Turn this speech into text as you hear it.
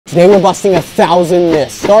Today we're busting 1,000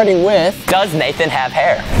 myths, starting with... Does Nathan have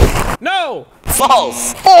hair? No!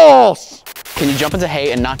 False! False! Can you jump into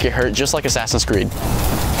hay and not get hurt just like Assassin's Creed?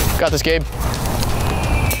 Got this, Gabe.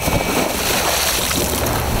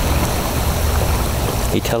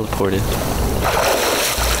 He teleported.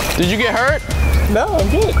 Did you get hurt? No, I'm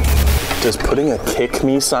good. Does putting a kick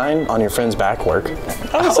me sign on your friend's back work?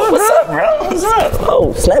 Oh, what's up, bro? What's up?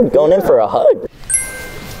 Oh, Snap going in for a hug.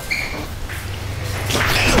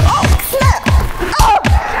 Oh, Snap!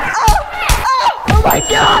 Oh my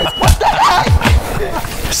God! What the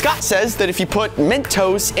heck? Scott says that if you put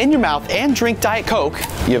Mentos in your mouth and drink Diet Coke,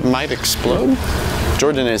 you might explode.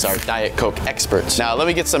 Jordan is our Diet Coke expert. Now let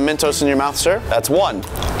me get some Mentos in your mouth, sir. That's 1,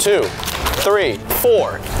 2, 3,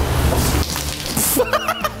 4.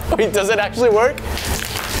 Wait, does it actually work?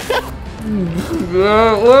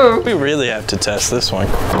 We really have to test this one.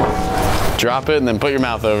 Drop it and then put your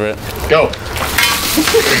mouth over it. Go.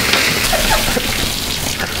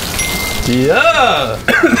 Yeah!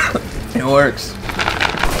 It works.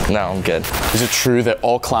 No, I'm good. Is it true that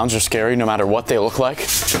all clowns are scary no matter what they look like? Go!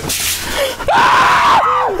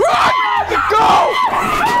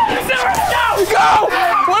 Go!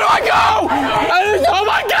 Where do I go? Oh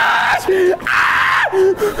my gosh!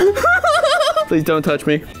 Please don't touch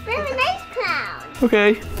me. We're a nice clown.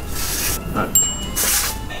 Okay.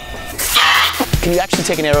 Can you actually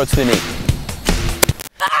take an arrow to the knee?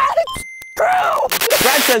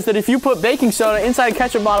 Brad says that if you put baking soda inside a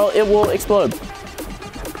ketchup bottle, it will explode.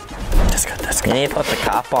 That's good, that's good. You need to put the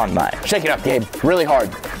cap on mine. Shake it up, Gabe. Really hard.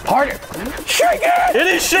 Harder. Shake it! It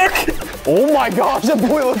is shook! Oh my gosh, that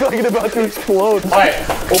boy looks like it's about to explode. All right,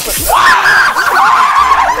 open.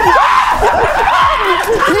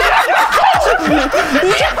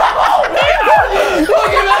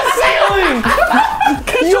 Look at that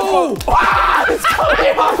ceiling! Yo! It's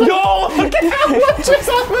coming off! Yo, look at how much is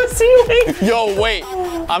on the ceiling! Yo, wait.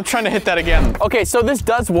 I'm trying to hit that again. Okay, so this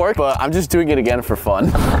does work, but I'm just doing it again for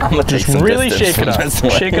fun. I'm gonna take some Really distance shake it from up. this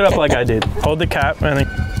one. Shake it up like I did. Hold the cap and then...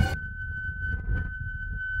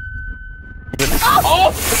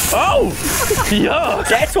 Oh! Oh! Yeah!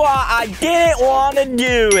 That's why I didn't want to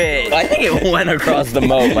do it. I think it went across the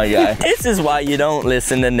moat, my guy. This is why you don't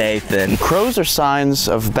listen to Nathan. Crows are signs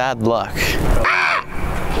of bad luck.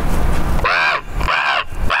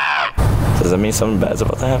 Does that mean something bad's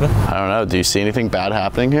about to happen? I don't know. Do you see anything bad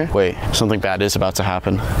happening here? Wait, something bad is about to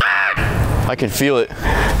happen. I can feel it.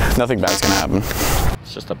 Nothing bad's gonna happen.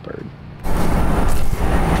 It's just a bird.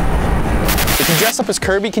 If you dress up as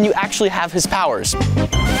Kirby, can you actually have his powers?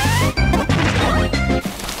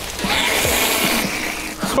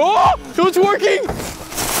 Oh, it's working!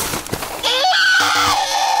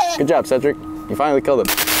 Good job, Cedric. You finally killed him.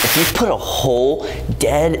 If you put a whole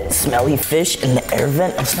dead, smelly fish in the air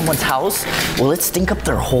vent of someone's house, will it stink up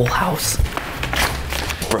their whole house?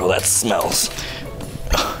 Bro, that smells.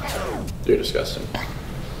 You're disgusting.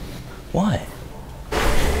 What?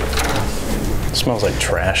 It smells like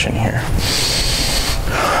trash in here.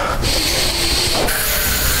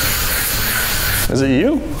 Is it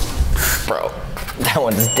you? Bro, that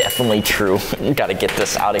one's definitely true. Gotta get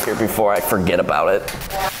this out of here before I forget about it.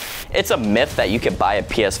 It's a myth that you can buy a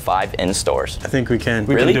PS5 in stores. I think we can.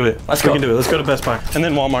 We Really? can do it. Let's We go. can do it. Let's go to Best Buy. And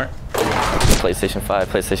then Walmart. PlayStation 5,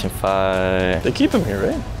 PlayStation 5. They keep them here,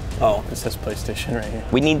 right? Oh, it says PlayStation right here.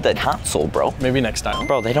 We need the console, bro. Maybe next time.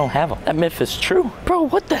 Bro, they don't have them. That myth is true. Bro,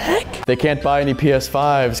 what the heck? They can't buy any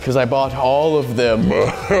PS5s because I bought all of them.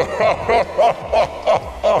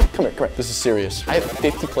 Come here. This is serious. I have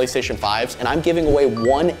 50 PlayStation 5s and I'm giving away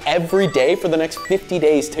one every day for the next 50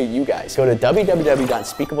 days to you guys. Go to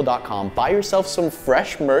www.unspeakable.com, buy yourself some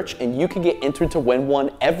fresh merch, and you can get entered to win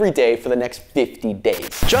one every day for the next 50 days.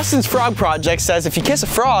 Justin's Frog Project says if you kiss a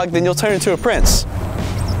frog, then you'll turn into a prince.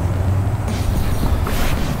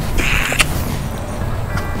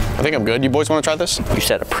 I think I'm good. You boys want to try this? You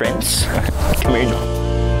said a prince? Come here.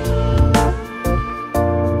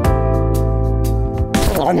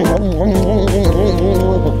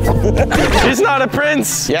 He's not a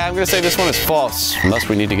prince! Yeah, I'm gonna say this one is false, unless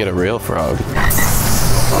we need to get a real frog.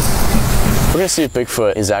 We're gonna see if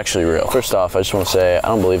Bigfoot is actually real. First off, I just wanna say I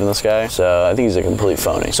don't believe in this guy, so I think he's a complete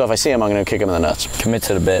phony. So if I see him, I'm gonna kick him in the nuts. Commit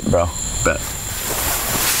to the bit, bro. Bet.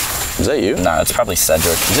 Is that you? Nah, it's probably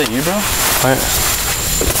Cedric. Is that you, bro? What?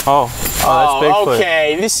 Oh, that's Bigfoot.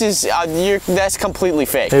 Okay, this is, that's completely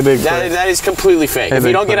fake. Hey, Bigfoot. That is completely fake. Hey, if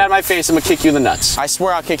you don't get Bigfoot. out of my face, I'm gonna kick you in the nuts. I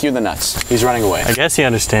swear I'll kick you in the nuts. He's running away. I guess he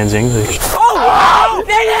understands English. Oh!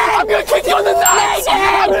 I'm gonna kick you in the nuts!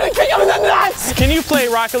 I'm gonna kick you in the nuts! Can you play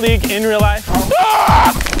Rocket League in real life?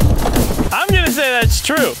 I'm gonna say that's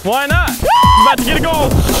true. Why not? He's about to get a goal.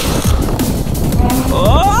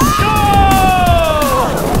 Oh!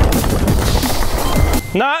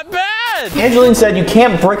 Not bad. Angeline said you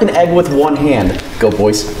can't break an egg with one hand. Go,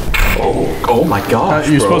 boys. Oh my gosh,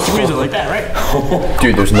 You're bro. supposed to squeeze it like that, right?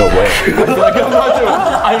 Dude, there's no way. I feel like I'm about to.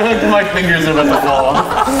 I feel like my fingers are about to fall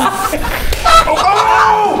off.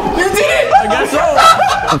 Oh! You did it! I guess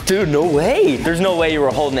so. Dude, no way. There's no way you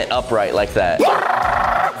were holding it upright like that.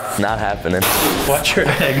 Not happening. Watch your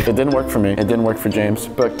egg. It didn't work for me. It didn't work for James.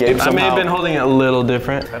 But Gabe somehow. I may have been holding it a little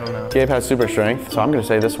different. I don't know. Gabe has super strength, so I'm gonna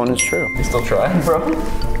say this one is true. You still trying, bro?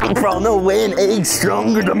 Bro, no way an egg's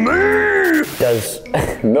stronger than me. Does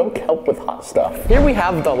milk help with hot stuff? Here we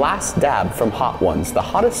have the last dab from Hot Ones, the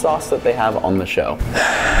hottest sauce that they have on the show.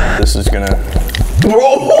 This is gonna. I'm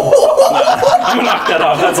gonna knock that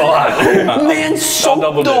off. That's a lot. Man,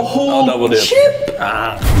 soak the whole chip.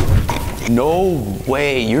 No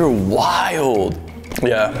way, you're wild.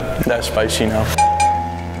 Yeah, that's spicy now.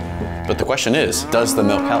 But the question is, does the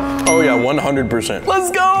milk help? Oh yeah, 100%.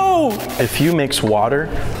 Let's go! If you mix water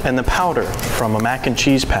and the powder from a mac and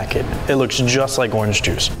cheese packet, it looks just like orange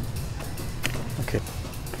juice. Okay.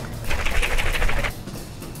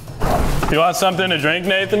 You want something to drink,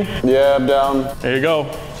 Nathan? Yeah, I'm down. Here you go.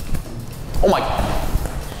 Oh my.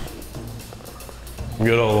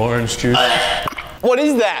 Good old orange juice. What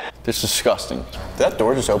is that? This is disgusting. Did that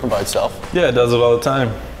door just open by itself? Yeah, it does it all the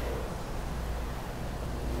time.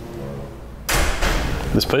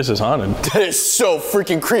 This place is haunted. That is so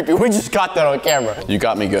freaking creepy. We just got that on camera. You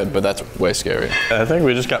got me good, but that's way scary. I think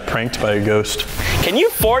we just got pranked by a ghost. Can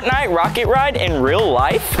you Fortnite rocket ride in real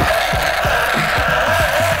life?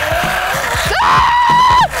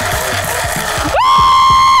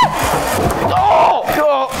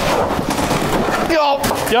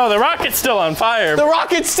 Yo, the rocket's still on fire. The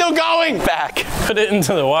rocket's still going! Back. Put it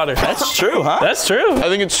into the water. That's true, huh? That's true. I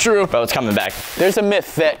think it's true. Bro, it's coming back. There's a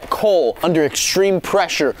myth that coal under extreme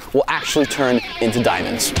pressure will actually turn into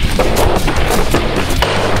diamonds.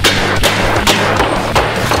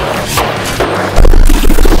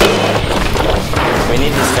 We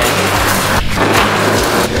need this thing.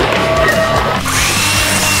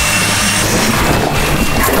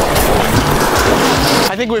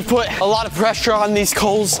 I think we've put a lot of pressure on these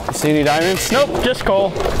coals. See any diamonds? Nope, just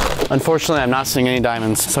coal. Unfortunately, I'm not seeing any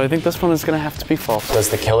diamonds, so I think this one is gonna have to be false. Does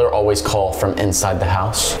the killer always call from inside the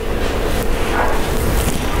house?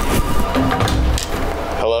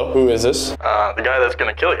 Hello, who is this? The guy that's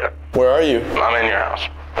gonna kill you. Where are you? I'm in your house.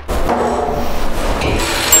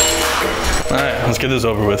 All right, let's get this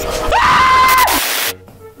over with.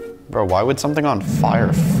 Bro, why would something on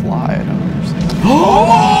fire fly? I don't understand.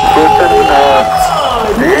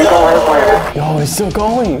 Yo, it's still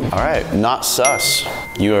going. All right, not sus.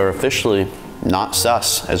 You are officially not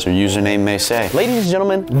sus, as your username may say. Ladies and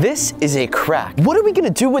gentlemen, this is a crack. What are we gonna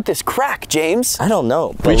do with this crack, James? I don't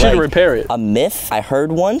know. But We should like, repair it. A myth I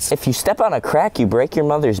heard once, if you step on a crack, you break your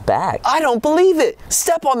mother's back. I don't believe it.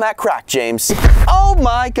 Step on that crack, James. Oh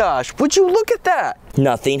my gosh, would you look at that?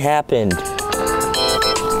 Nothing happened.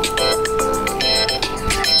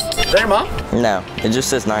 There, Mom? No, it just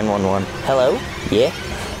says 911. Hello? Yeah?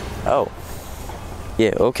 Oh.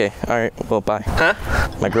 Yeah, okay. All right, well, bye. Huh?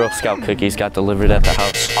 My Girl Scout cookies got delivered at the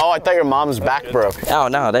house. Oh, I thought your mom's back broke. Oh,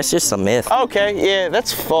 no, that's just a myth. Okay, yeah,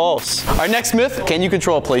 that's false. Our next myth, can you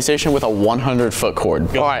control a PlayStation with a 100-foot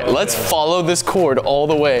cord? All right, let's follow this cord all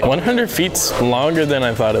the way. 100 feet's longer than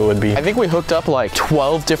I thought it would be. I think we hooked up like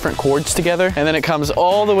 12 different cords together, and then it comes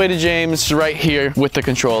all the way to James right here with the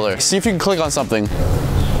controller. See if you can click on something.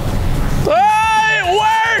 Hey, it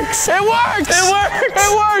works! It works! It works!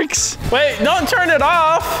 It works! Wait, don't turn it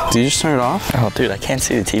off! Did you just turn it off? Oh, dude, I can't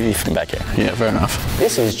see the TV from back here. Yeah, fair enough.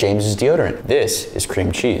 This is James's deodorant. This is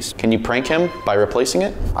cream cheese. Can you prank him by replacing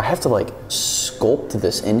it? I have to like sculpt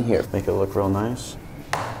this in here. Make it look real nice.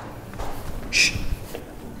 Shh.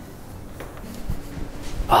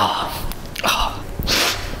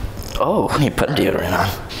 Oh, I need to put deodorant on.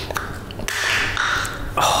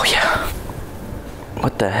 Oh, yeah.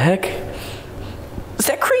 What the heck? Is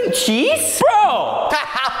that cream cheese? Bro!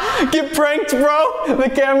 Get pranked, bro! The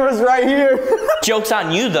camera's right here. Joke's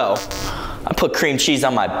on you, though. I put cream cheese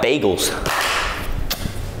on my bagels.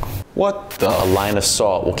 What the? A line of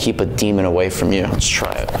salt will keep a demon away from you. Let's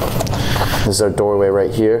try it. This is our doorway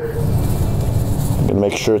right here. And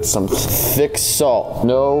make sure it's some thick salt.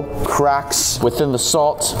 No cracks within the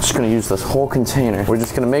salt. I'm just gonna use this whole container. We're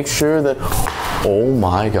just gonna make sure that, oh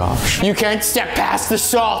my gosh. You can't step past the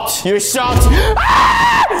salt. Your salt.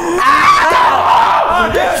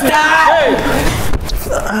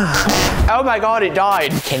 Oh my God, it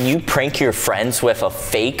died. Can you prank your friends with a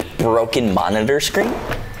fake broken monitor screen?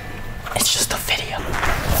 It's just a video.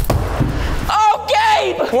 Oh,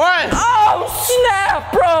 Gabe! What? Oh! Oh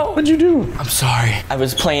snap, bro! What'd you do? I'm sorry. I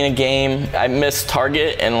was playing a game. I missed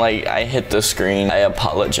target and like I hit the screen. I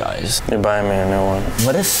apologize. You're buying me a new one.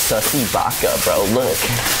 What is sussy baka, bro? Look,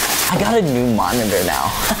 I got a new monitor now.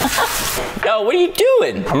 Yo, what are you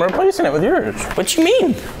doing? I'm replacing it with yours. What you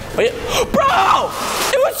mean? Wait, bro!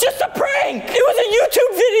 It was just a prank! It was a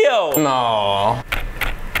YouTube video! No.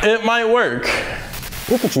 It might work.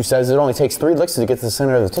 Pikachu says it only takes 3 licks to get to the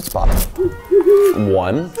center of the tit spot.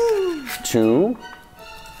 1, 2,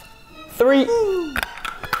 3.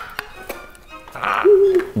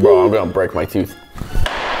 Bro, I'm gonna break my tooth.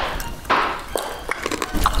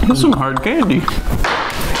 That's some hard candy.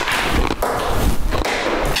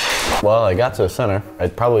 Well, I got to the center. I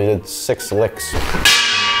probably did 6 licks.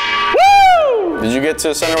 Woo! Did you get to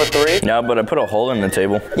the center with 3? No, but I put a hole in the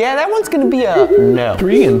table. Yeah, that one's gonna be a no.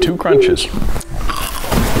 3 and 2 crunches.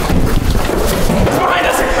 Behind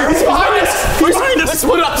us! He's behind us! He's behind us! Let's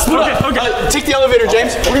split up, split up. Okay. Take the elevator,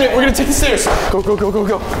 James. We're gonna take the stairs. Go, go, go, go,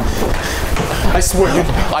 go. I swear, dude,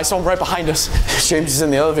 I saw him right behind us. James is in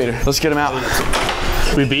the elevator. Let's get him out.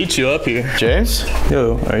 We beat you up here. James?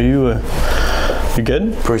 Yo, are you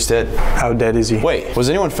good? Bruce dead. How dead is he? Wait, was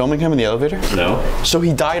anyone filming him in the elevator? No. So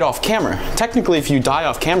he died off camera. Technically, if you die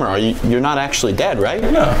off camera, you're not actually dead, right?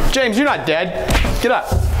 No. James, you're not dead. Get up.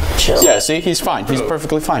 Chill. Yeah, see, he's fine. He's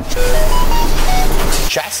perfectly fine.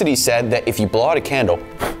 Chastity said that if you blow out a candle,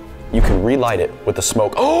 you can relight it with the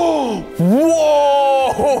smoke. Oh!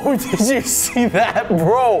 Whoa! Did you see that,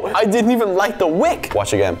 bro? I didn't even light the wick.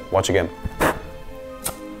 Watch again. Watch again.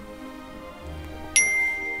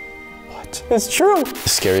 What? It's true. The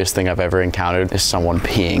scariest thing I've ever encountered is someone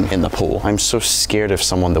peeing in the pool. I'm so scared of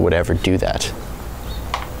someone that would ever do that.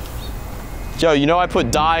 Yo, you know I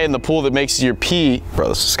put dye in the pool that makes your pee. Bro,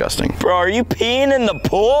 that's disgusting. Bro, are you peeing in the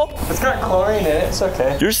pool? It's got chlorine in it, it's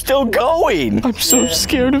okay. You're still going. I'm so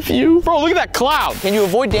scared of you. Bro, look at that cloud. Can you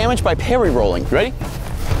avoid damage by parry rolling? Ready?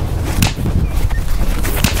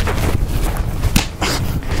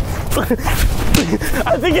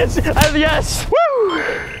 I think it's, yes. Woo!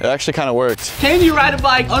 It actually kind of worked. Can you ride a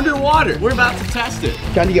bike underwater? We're about to test it.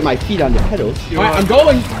 Trying to get my feet on the pedals. All right, I'm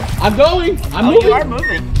going. I'm moving. You are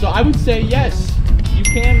moving. So I would say yes. You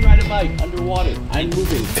can ride a bike underwater. I'm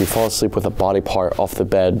moving. If you fall asleep with a body part off the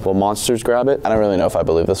bed, will monsters grab it? I don't really know if I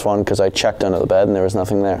believe this one because I checked under the bed and there was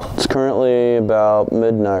nothing there. It's currently about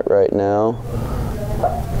midnight right now.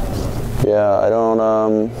 Yeah, I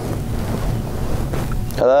don't,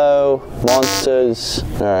 hello, monsters.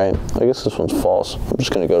 All right, I guess this one's false. I'm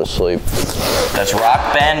just gonna go to sleep. Does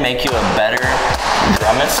Rock Band make you a better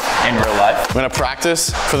drummist in real life? I'm gonna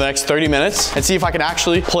practice for the next 30 minutes and see if I can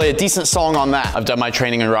actually play a decent song on that. I've done my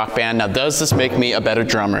training in Rock Band. Now, does this make me a better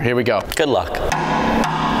drummer? Here we go. Good luck.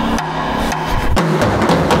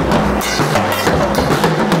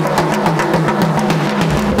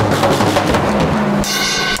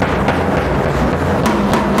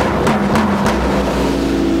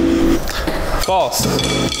 False.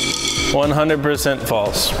 100%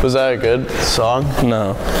 false. Was that a good song?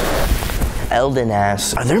 No. Eldon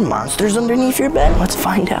asks, are there monsters underneath your bed? Let's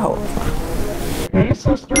find out.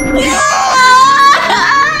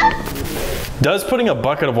 Does putting a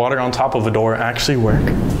bucket of water on top of a door actually work?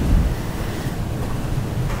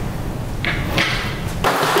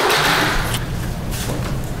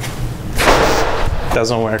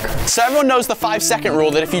 Doesn't work. So everyone knows the 5-second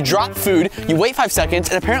rule that if you drop food, you wait 5 seconds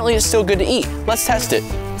and apparently it's still good to eat. Let's test it.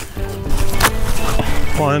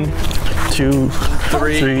 1, 2,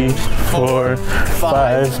 3, 4,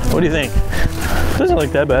 5. What do you think? Doesn't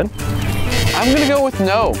look that bad. I'm gonna go with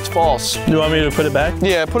no. It's false. You want me to put it back?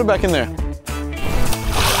 Yeah, put it back in there.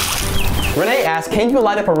 Renee asked, can you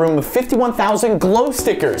light up a room with 51,000 glow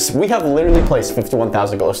stickers? We have literally placed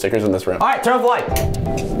 51,000 glow stickers in this room. All right, turn off the light.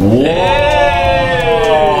 Whoa!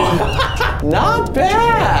 Not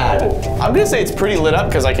bad. I'm gonna say it's pretty lit up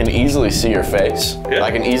because I can easily see your face. Yeah.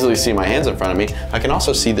 I can easily see my hands in front of me. I can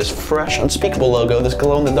also see this fresh Unspeakable logo, this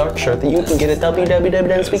glow-in-the-dark shirt that you can get at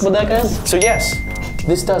www.unspeakable.com. So yes,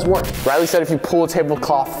 this does work. Riley said if you pull a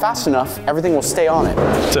tablecloth fast enough, everything will stay on it.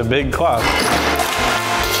 It's a big cloth.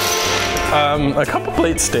 A couple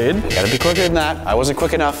plates stayed. Gotta be quicker than that. I wasn't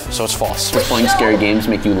quick enough, so it's false. Playing scary games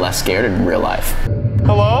make you less scared in real life.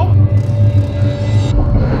 Hello?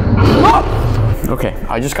 Okay,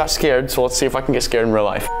 I just got scared, so let's see if I can get scared in real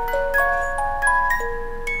life.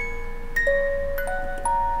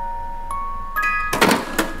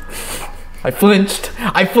 I flinched.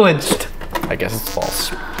 I guess it's false.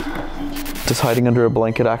 Does hiding under a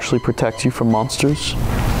blanket actually protect you from monsters?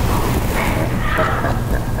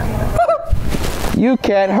 You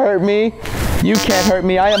can't hurt me. You can't hurt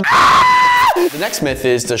me. I am. The next myth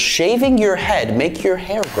is, does shaving your head make your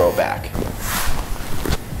hair grow back?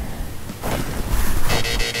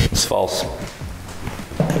 It's false.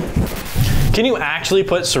 Can you actually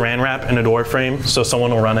put saran wrap in a door frame so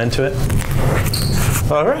someone will run into it?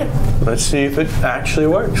 All right, let's see if it actually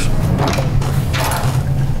works.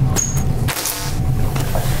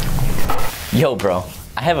 Yo, bro,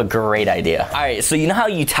 I have a great idea. All right, so you know how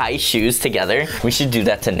you tie shoes together? We should do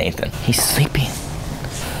that to Nathan. He's sleeping.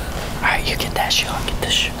 All right, you get that shoe, I'll get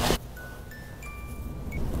this shoe.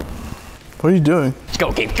 What are you doing?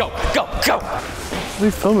 Go, Gabe, go, go, go. What are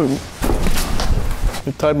you filming?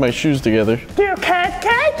 I tied my shoes together. You can't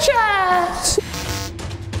catch us.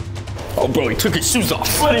 Oh, bro, he took his shoes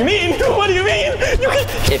off. What do you mean? What do you mean?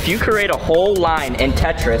 If you create a whole line in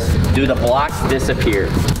Tetris, do the blocks disappear?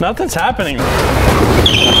 Nothing's happening.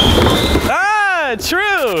 Ah,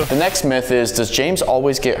 true. The next myth is, does James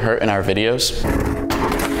always get hurt in our videos?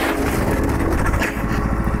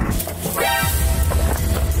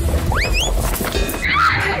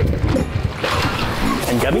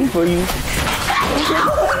 I'm coming for you.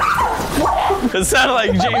 It sounded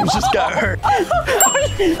like James just got hurt.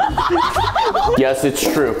 Yes, it's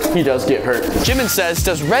true. He does get hurt. Jimin says,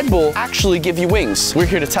 does Red Bull actually give you wings? We're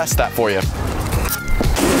here to test that for you.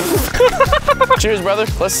 Cheers, brother.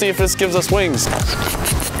 Let's see if this gives us wings.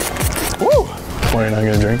 Woo! Why, you're not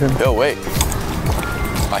gonna drink it? Oh, wait.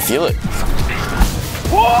 I feel it.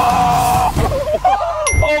 Whoa!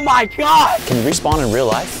 Oh my God! Can you respawn in real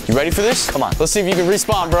life? You ready for this? Come on. Let's see if you can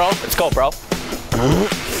respawn, bro. Let's go, bro.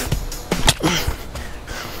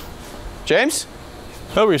 James?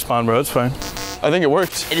 He'll respawn, bro. It's fine. I think it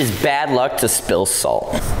worked. It is bad luck to spill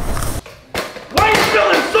salt. Why are you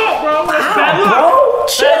spilling salt, bro? That's bad luck. Bro,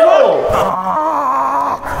 chill.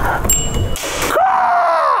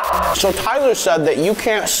 So Tyler said that you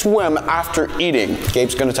can't swim after eating.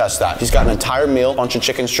 Gabe's gonna test that. He's got an entire meal, bunch of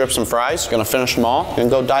chicken strips and fries. Gonna finish them all and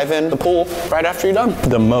go dive in the pool right after you're done.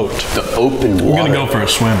 The moat. The open water. We're gonna go for a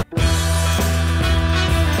swim.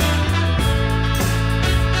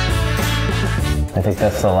 I think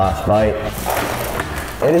that's the last bite.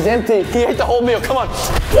 It is empty. He ate the whole meal. Come on.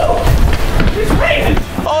 It's raining.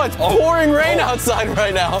 Oh, it's pouring rain outside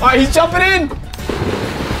right now. All right, he's jumping in.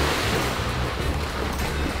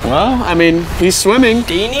 Well, I mean, he's swimming.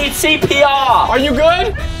 Do you need CPR? Are you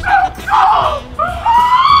good?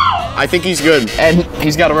 I think he's good. And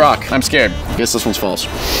he's got a rock. I'm scared. Guess this one's false.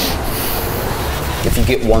 If you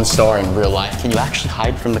get 1 star in real life, can you actually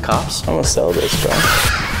hide from the cops? I'm gonna sell this, bro.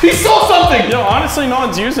 He stole something! Yo, honestly, no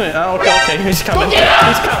one's using it. Oh, okay, he's coming.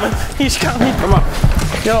 He's coming. He's coming. Come on.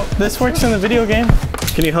 Yo, this works in the video game.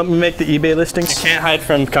 Can you help me make the eBay listing? You can't hide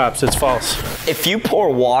from cops. It's false. If you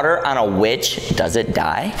pour water on a witch, does it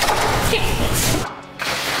die?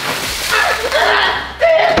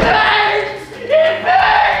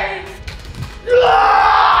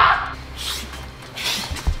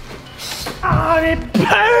 It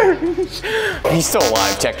burns! He's still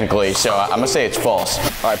alive, technically, so I'm gonna say it's false.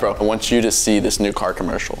 All right, bro, I want you to see this new car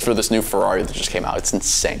commercial for this new Ferrari that just came out. It's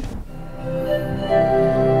insane.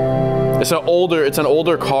 It's an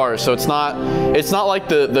older car, so it's not like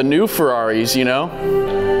the new Ferraris, you know?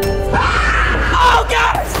 Oh,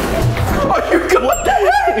 guys! Are you good? What the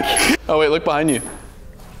heck? Oh, wait, look behind you.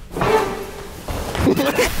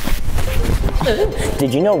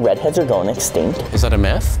 Did you know redheads are going extinct? Is that a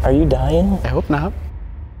myth? Are you dying? I hope not.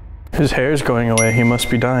 His hair's going away. He must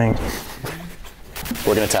be dying.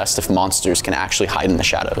 We're gonna test if monsters can actually hide in the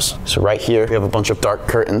shadows. So right here, we have a bunch of dark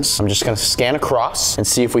curtains. I'm just gonna scan across and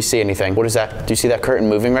see if we see anything. What is that? Do you see that curtain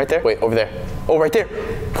moving right there? Wait, over there. Oh, right there.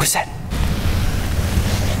 What is that?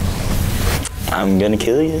 I'm gonna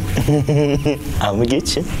kill you. I'm gonna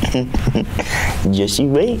get you. Just you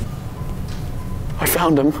wait. I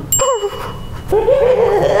found him.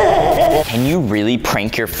 Can you really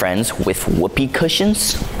prank your friends with whoopee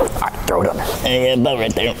cushions? All right, throw it up. Yeah, about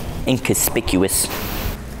right there. Inconspicuous.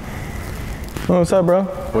 Oh, what's up, bro?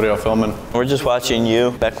 What are y'all filming? We're just watching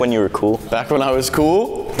you back when you were cool. Back when I was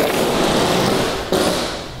cool?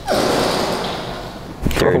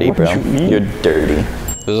 Dirty, bro. You're dirty.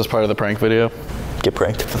 Is this part of the prank video? Get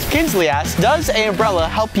pranked. Kinsley asks, does an umbrella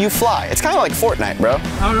help you fly? It's kind of like Fortnite, bro.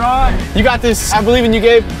 All right. You got this. I believe in you,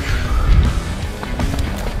 Gabe.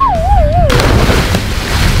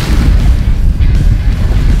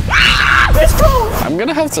 I'm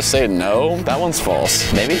gonna have to say no. That one's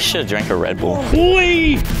false. Maybe you should have drank a Red Bull.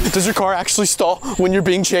 Boy! Does your car actually stall when you're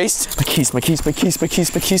being chased? My keys, my keys, my keys, my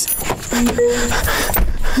keys, my keys.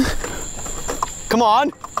 Come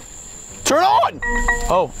on. Turn on!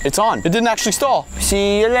 Oh, it's on. It didn't actually stall.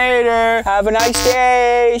 See you later. Have a nice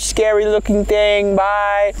day. Scary looking thing.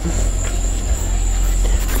 Bye.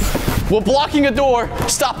 Will blocking a door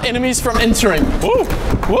stop enemies from entering? Woo!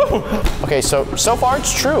 Woo! Okay, so far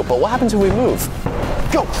it's true, but what happens if we move?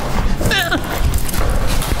 Go!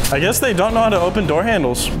 I guess they don't know how to open door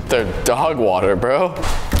handles. They're dog water, bro.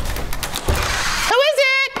 Who is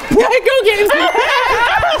it? Go get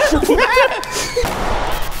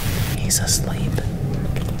him. He's asleep.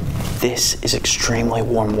 This is extremely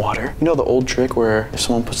warm water. You know the old trick where if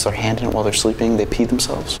someone puts their hand in it while they're sleeping, they pee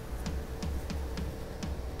themselves?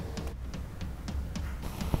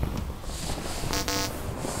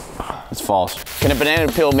 It's false. Can a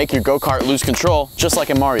banana peel make your go-kart lose control, just like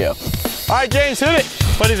in Mario? All right, James, hit it.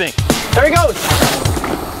 What do you think? There he goes.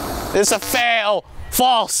 It's a fail.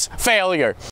 False failure.